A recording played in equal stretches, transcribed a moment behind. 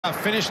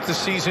Finished the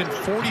season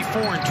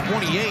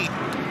 44-28,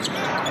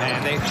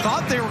 and they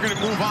thought they were going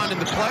to move on in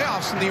the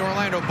playoffs in the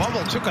Orlando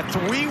bubble. Took a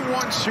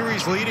 3-1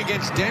 series lead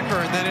against Denver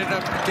and then ended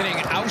up getting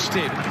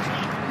ousted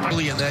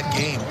early in that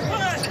game.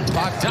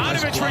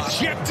 Bogdanovich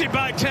rejected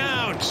by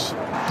Towns,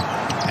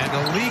 and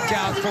the leak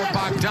out for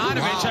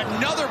Bogdanovich. Wow.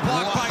 Another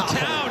block by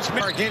Towns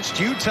against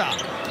Utah.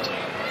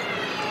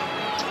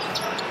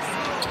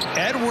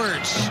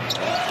 Edwards,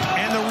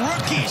 and the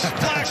rookie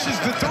splashes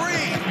the three.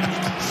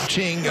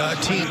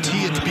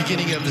 TNT at the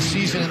beginning of the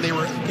season, and they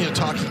were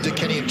talking to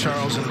Kenny and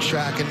Charles and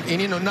Shaq, and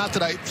not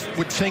that I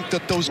would think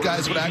that those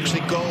guys would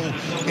actually go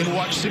and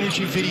watch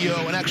synergy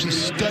video and actually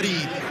study.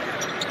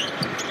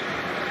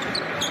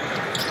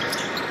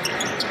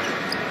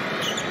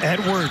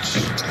 Edwards.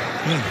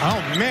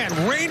 Oh man,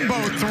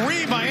 rainbow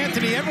three by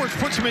Anthony Edwards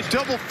puts him in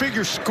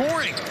double-figure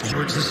scoring.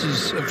 Edwards, this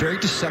is very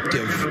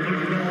deceptive.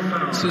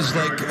 This is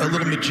like a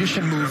little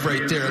magician move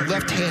right there.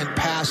 Left-hand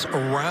pass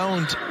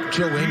around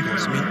Joe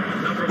Ingles. I mean,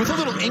 with a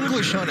little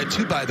English on it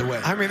too, by the way.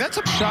 I mean, that's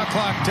a shot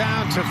clock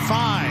down to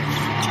 5.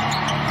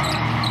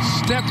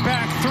 Step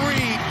back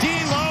three,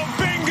 D'Lo,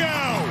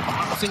 bingo!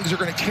 Things are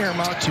going to tear him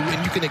out to,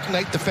 and you can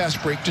ignite the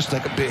fast break just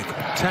like a big.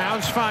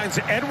 Towns finds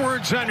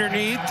Edwards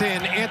underneath,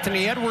 and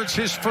Anthony Edwards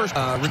his first.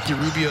 Ricky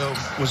Rubio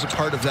was a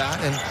part of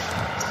that, and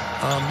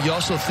you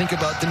also think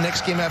about the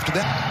next game after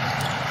that.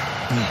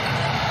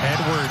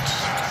 Edwards.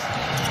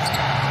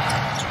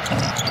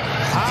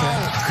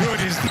 How good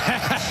is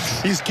that?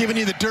 He's giving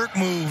you the Dirk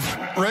move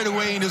right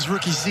away in his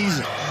rookie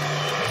season.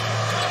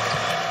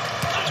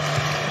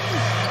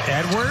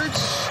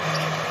 Edwards.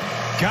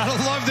 Gotta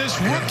love this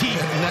rookie.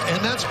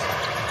 And that's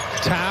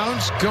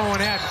Towns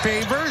going at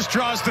Favors,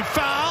 draws the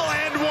foul,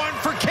 and one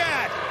for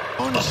Cat.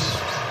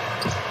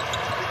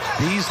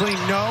 Beasley,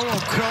 no.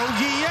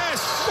 Okogie,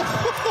 yes.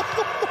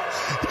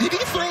 Did he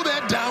throw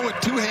that down with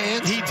 2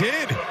 hands? He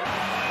did.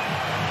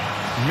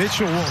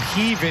 Mitchell will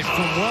heave it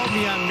from well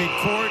beyond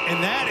midcourt,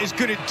 and that is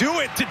going to do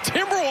it. The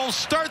Timberwolves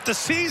start the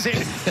season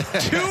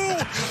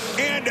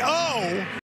 2-0.